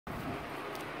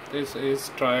This is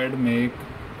tried make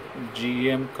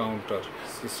GM counter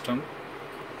system.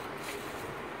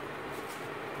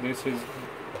 This is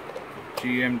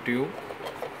GM tube.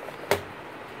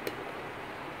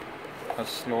 The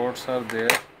slots are there.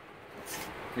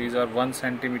 These are 1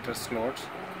 centimeter slots.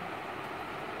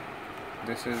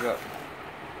 This is a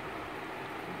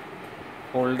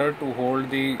holder to hold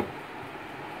the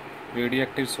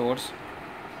radioactive source.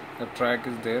 The track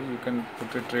is there. You can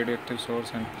put it radioactive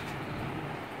source and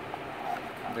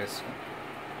this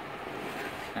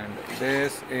one. And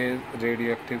this is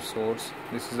radioactive source.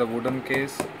 This is a wooden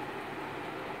case,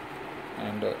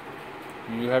 and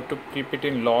you have to keep it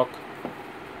in lock.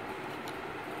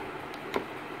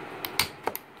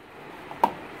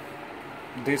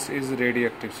 This is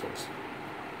radioactive source.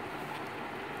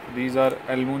 These are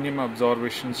aluminum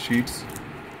absorption sheets.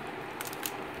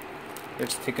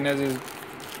 Its thickness is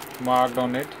marked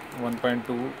on it,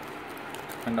 1.2,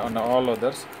 and on all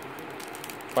others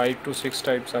 5 to 6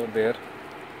 types are there.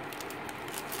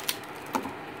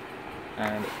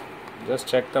 And just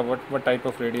check the what type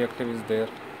of radioactive is there.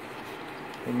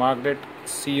 We marked it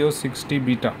CO60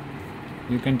 beta.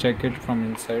 You can check it from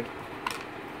inside.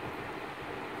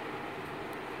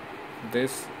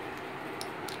 This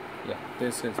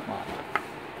is marked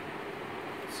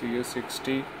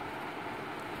CO60.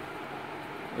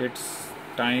 Its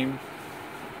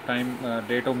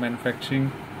date of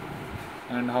manufacturing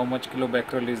and how much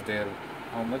kilobecquerel is there,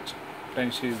 how much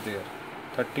potential is there.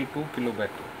 32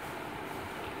 kilobecquerel.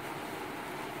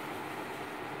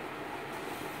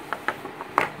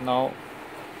 Now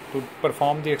to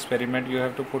perform the experiment, you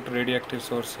have to put radioactive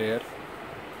source here,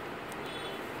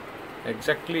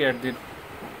 exactly at the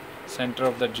center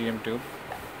of the GM tube.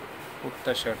 Put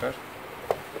the shutter.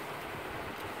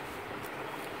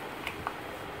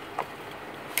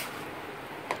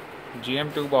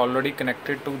 GM tube already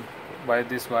connected to by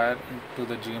this wire to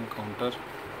the GM counter.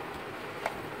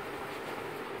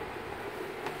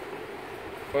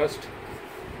 First,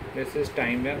 this is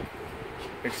timer.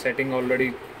 Its setting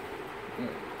already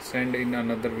sent in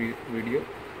another video.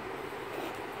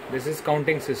 This is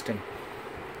counting system.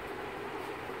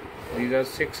 These are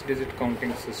 6-digit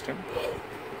counting system.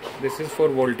 This is for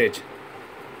voltage.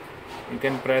 You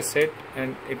can press it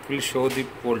and it will show the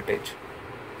voltage.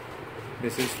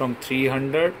 This is from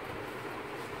 300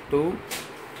 to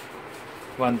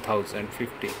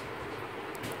 1050. So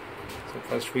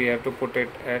first we have to put it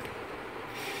at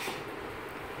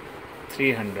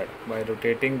 300 by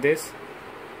rotating this.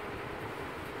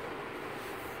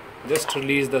 Just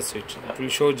release the switch. It will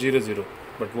show 00,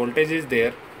 but voltage is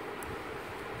there.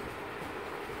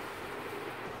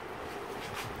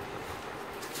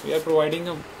 We are providing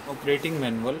a operating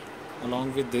manual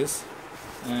along with this,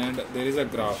 and there is a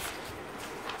graph.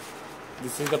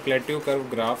 This is the plateau curve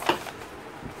graph,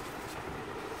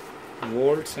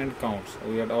 volts and counts.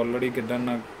 We had already done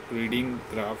a reading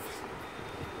graph,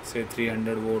 say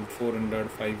 300 volt, 400,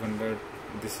 500.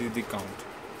 This is the count.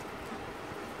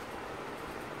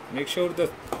 Make sure the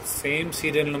same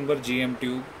serial number GM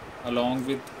tube along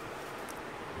with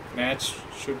match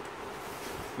should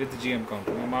with GM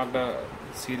counter. I marked a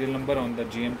serial number on the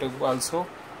GM tube also.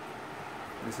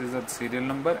 This is the serial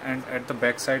number, and at the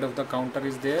back side of the counter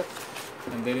is there,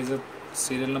 and there is a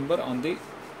serial number on the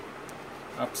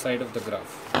upside of the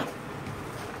graph.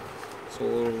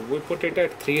 So we put it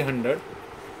at 300.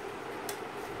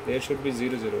 There should be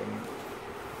 00.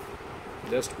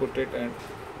 Just put it and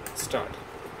start.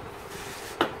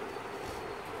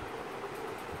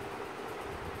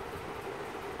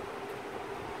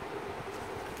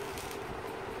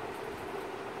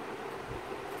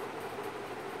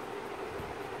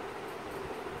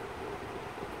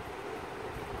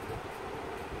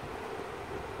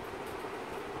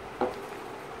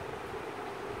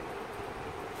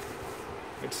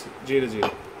 It's 00.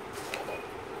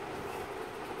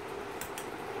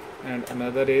 And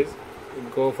another is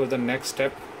go for the next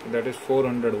step, that is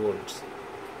 400 volts.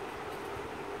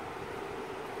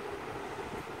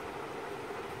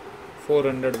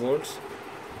 400 volts.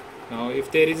 Now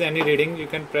if there is any reading, you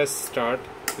can press start,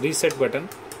 reset button,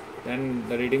 then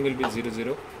the reading will be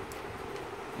 00,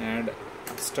 and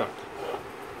start.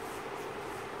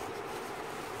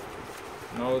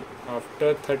 Now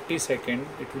after 30 seconds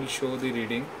it will show the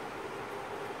reading.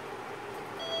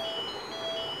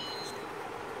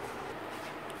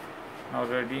 Now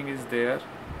reading is there.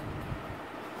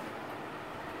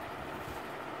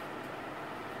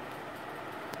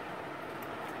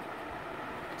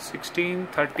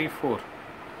 (1634).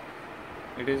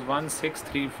 It is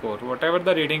 1634. Whatever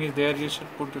the reading is there, you should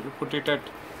put it at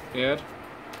here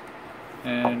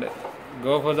and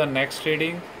go for the next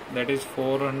reading. that is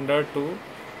 400 to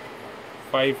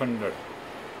 500.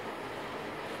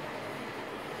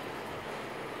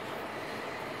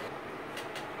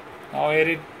 Now here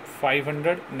it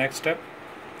 500, next step,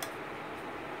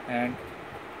 and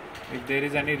if there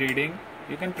is any reading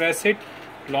you can press it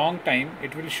long time,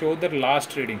 it will show the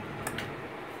last reading.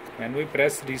 When we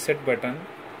press reset button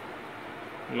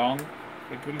long,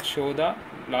 it will show the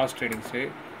last reading.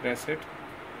 Say press it,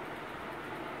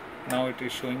 now it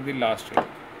is showing the last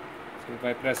reading. So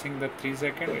by pressing the 3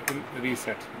 second it will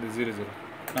reset the 00.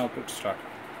 Now put start.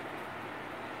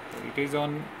 So it is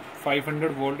on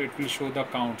 500 volt, it will show the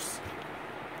counts.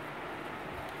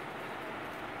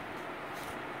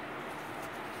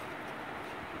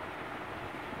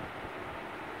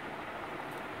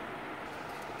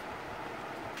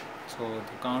 So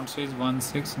the counts is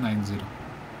 1690.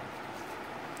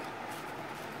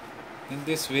 In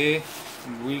this way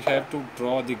we have to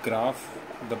draw the graph,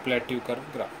 the plateau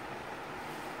curve graph.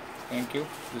 Thank you.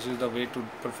 This is the way to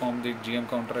perform the GM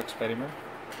counter experiment.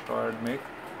 Try and make.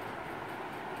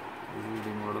 This is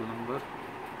the model number.